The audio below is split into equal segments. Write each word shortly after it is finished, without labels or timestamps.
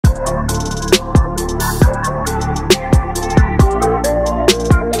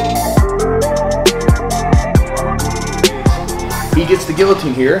gets the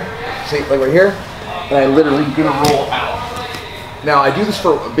guillotine here, see, like right here, and I literally gonna roll out. Now I do this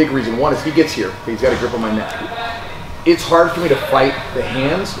for a big reason. One is he gets here, okay, he's got a grip on my neck. It's hard for me to fight the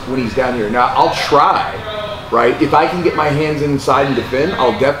hands when he's down here. Now I'll try, right? If I can get my hands inside and defend,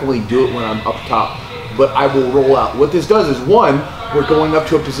 I'll definitely do it when I'm up top, but I will roll out. What this does is, one, we're going up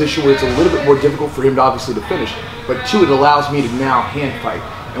to a position where it's a little bit more difficult for him to obviously to finish, but two, it allows me to now hand fight.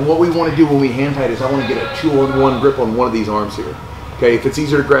 And what we want to do when we hand fight is I want to get a 2-on-1 grip on one of these arms here. Okay, if it's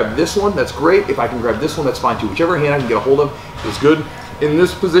easier to grab this one, that's great. If I can grab this one, that's fine too. Whichever hand I can get a hold of is good. In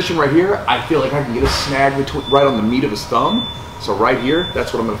this position right here, I feel like I can get a snag between, right on the meat of his thumb. So right here,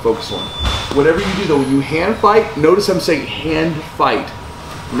 that's what I'm going to focus on. Whatever you do though, when you hand fight, notice I'm saying hand fight,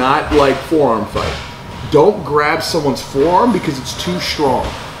 not like forearm fight. Don't grab someone's forearm because it's too strong.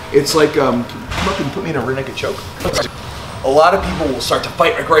 It's like, come up and put me in a rear naked choke. A lot of people will start to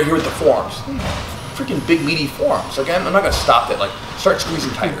fight like right here with the forearms. Freaking big meaty forearms. Again, I'm not gonna stop that. Like, start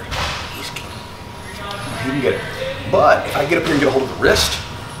squeezing tighter. You can get it. But if I get up here and get a hold of the wrist,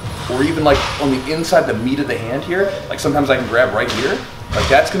 or even like on the inside, the meat of the hand here, like sometimes I can grab right here. Like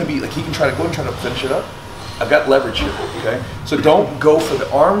that's gonna be, like he can try to go and try to finish it up. I've got leverage here, okay? So don't go for the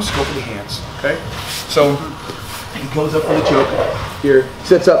arms, go for the hands, okay? So he goes up for the choke here,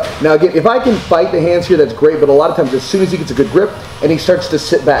 sits up. Now again, if I can fight the hands here, that's great, but a lot of times as soon as he gets a good grip and he starts to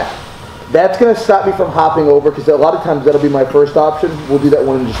sit back, that's gonna stop me from hopping over, because a lot of times that'll be my first option. We'll do that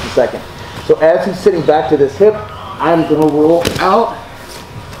one in just a second. So as he's sitting back to this hip, I'm gonna roll out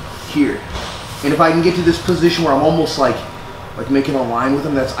here. And if I can get to this position where I'm almost like making a line with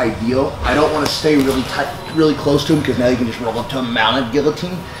him, that's ideal. I don't want to stay really tight, really close to him, because now you can just roll up to a mounted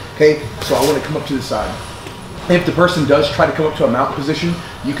guillotine. Okay, so I want to come up to the side. If the person does try to come up to a mount position,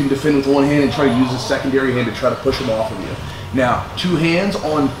 you can defend with one hand and try to use the secondary hand to try to push him off of you. Now, two hands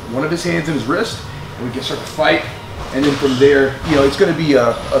on one of his hands and his wrist, and we can start to fight. And then from there, you know, it's going to be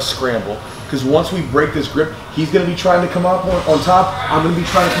a scramble, because once we break this grip, he's going to be trying to come up on top. I'm going to be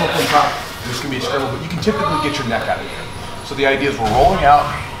trying to come up on top. There's going to be a scramble, but you can typically get your neck out of here. So the idea is we're rolling out,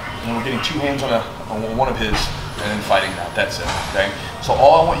 and we're getting two hands on one of his, and then fighting that. That's it, okay? So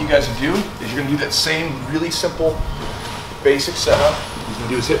all I want you guys to do is you're gonna do that same really simple, basic setup. He's gonna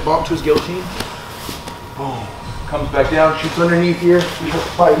do his hip bump to his guillotine. Boom. Comes back down, shoots underneath here, we have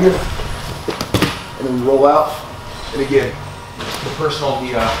to fight here, and then we roll out. And again, the person on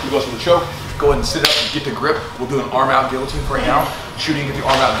the, who goes for the choke, go ahead and sit up and get the grip. We'll do an arm out guillotine for right now. Shooting, get the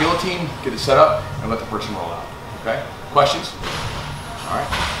arm out guillotine, get it set up, and let the person roll out, okay? Questions? All right,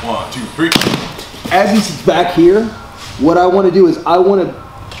 1, 2, 3. As he sits back here, what I want to do is I want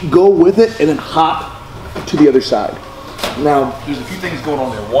to go with it and then hop to the other side. Now, there's a few things going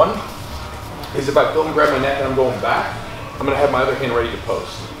on there. One is if I feel him grab my neck and I'm going back, I'm going to have my other hand ready to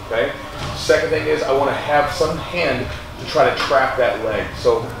post, okay? Second thing is I want to have some hand to try to trap that leg.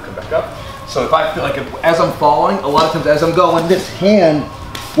 So, come back up. So if I feel like, as I'm falling, a lot of times as I'm going, this hand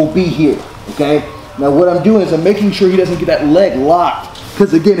will be here, okay? Now what I'm doing is I'm making sure he doesn't get that leg locked.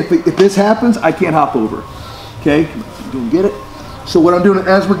 Because again, if this happens, I can't hop over. Okay, don't get it? So what I'm doing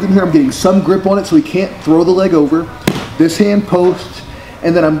as we're getting here, I'm getting some grip on it so he can't throw the leg over. This hand posts,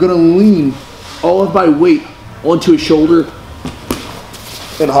 and then I'm gonna lean all of my weight onto his shoulder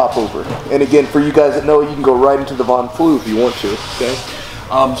and hop over. And again, for you guys that know, you can go right into the Von Flu if you want to, okay?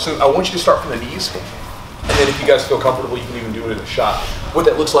 So I want you to start from the knees, and then if you guys feel comfortable, you can even do it in a shot. What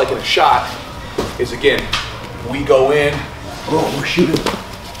that looks like in a shot is, again, we go in, oh, we're shooting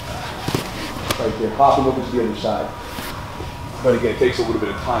right there, hopping over to the other side. But again, it takes a little bit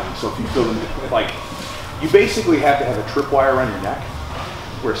of time. So if you feel like, you basically have to have a tripwire around your neck,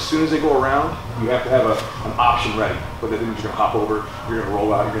 where as soon as they go around, you have to have an option ready. But then you're gonna hop over, you're gonna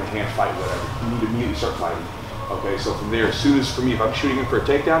roll out, you're gonna hand fight, whatever. You need to immediately start fighting. Okay, so from there, as soon as, for me, if I'm shooting in for a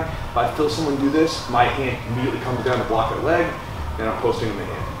takedown, if I feel someone do this, my hand immediately comes down to block their leg, and I'm posting in the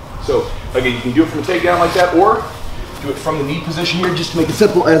hand. So again, you can do it from a takedown like that, or do it from the knee position here, just to make it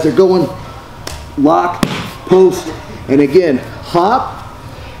simple as they're going, lock, post, and again, hop.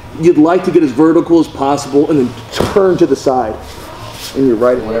 You'd like to get as vertical as possible, and then turn to the side, and you're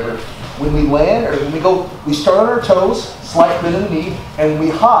right, whatever. When we land, or when we go, we start on our toes, slight bend in the knee, and we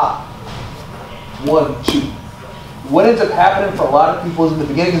hop, 1, 2. What ends up happening for a lot of people is in the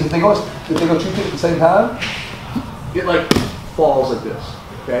beginning is if they go 2 feet at the same time, it like falls like this,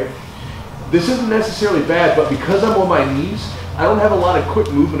 okay? This isn't necessarily bad, but because I'm on my knees, I don't have a lot of quick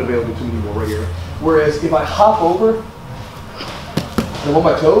movement available to me anymore right here. Whereas if I hop over and I'm on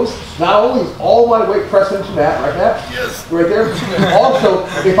my toes, not only is all my weight pressed into that, right, Matt? Yes. Right there. Also,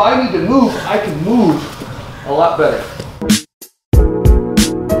 if I need to move, I can move a lot better.